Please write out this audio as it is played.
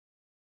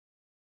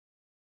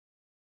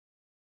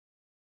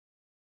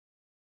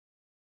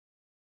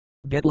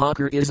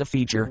BitLocker is a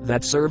feature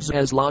that serves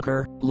as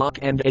locker, lock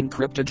and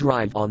encrypt a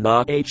drive on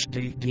the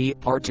HDD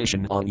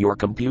partition on your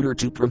computer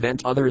to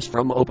prevent others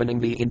from opening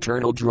the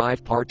internal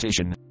drive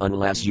partition,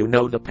 unless you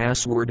know the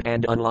password,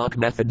 and unlock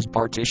methods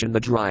partition the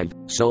drive,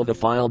 so the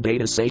file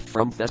data safe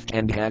from theft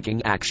and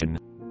hacking action.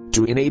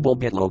 To enable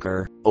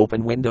BitLocker,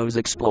 open Windows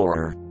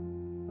Explorer.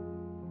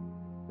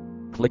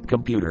 Click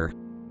Computer.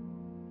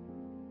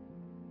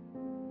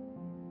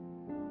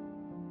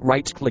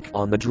 Right-click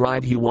on the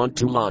drive you want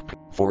to lock.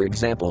 For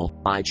example,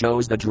 I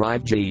chose the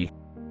drive G.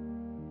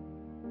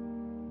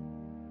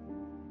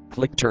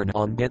 Click Turn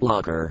on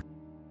BitLocker.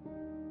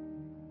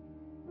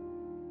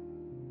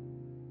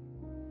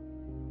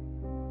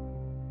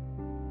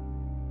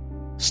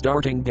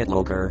 Starting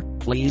BitLocker,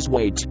 please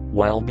wait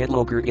while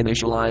BitLocker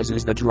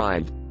initializes the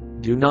drive.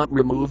 Do not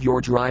remove your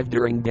drive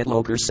during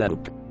BitLocker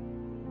setup.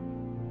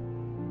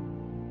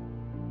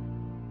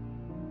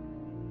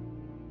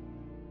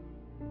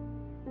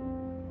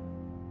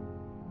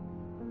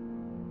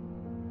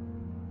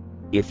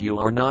 If you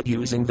are not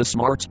using the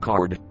smart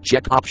card,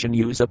 check option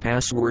Use a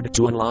password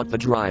to unlock the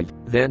drive,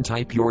 then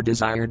type your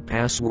desired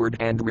password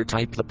and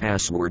retype the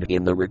password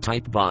in the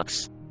retype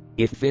box.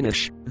 If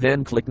finish,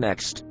 then click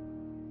Next.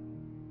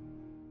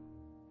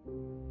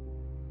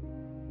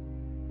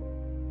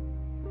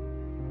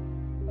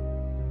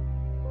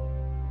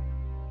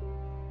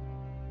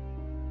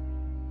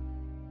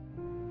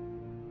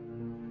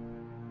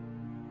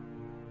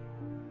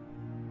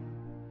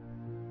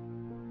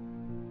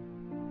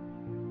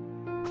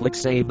 Click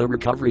Save the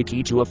recovery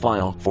key to a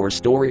file for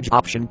storage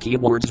option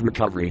keywords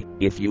recovery,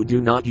 if you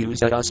do not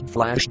use a USB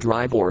flash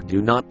drive or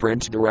do not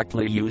print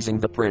directly using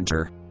the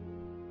printer.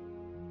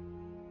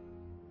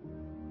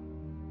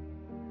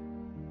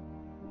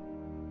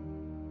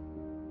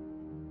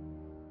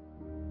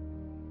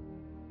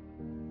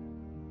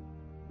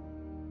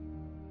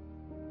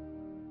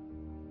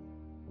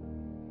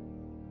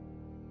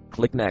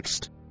 Click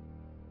Next.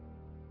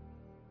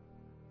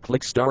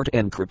 Click Start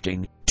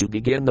Encrypting to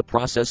begin the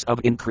process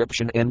of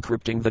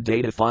encrypting the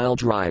data file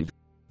drive.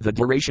 The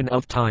duration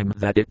of time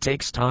that it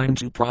takes time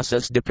to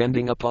process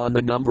depending upon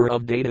the number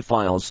of data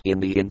files in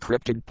the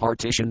encrypted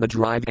partition the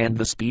drive and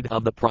the speed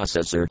of the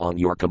processor on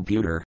your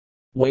computer.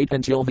 Wait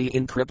until the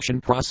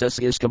encryption process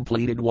is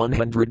completed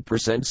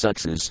 100%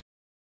 success.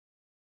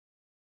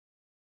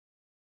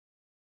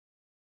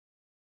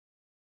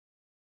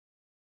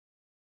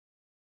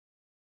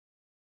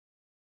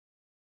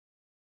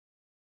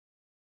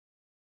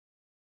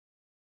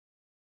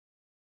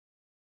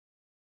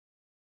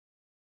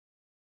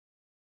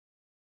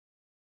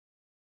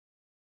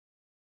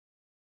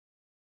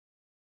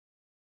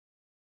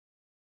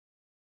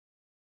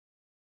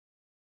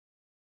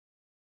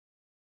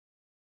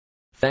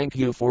 Thank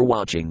you for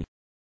watching.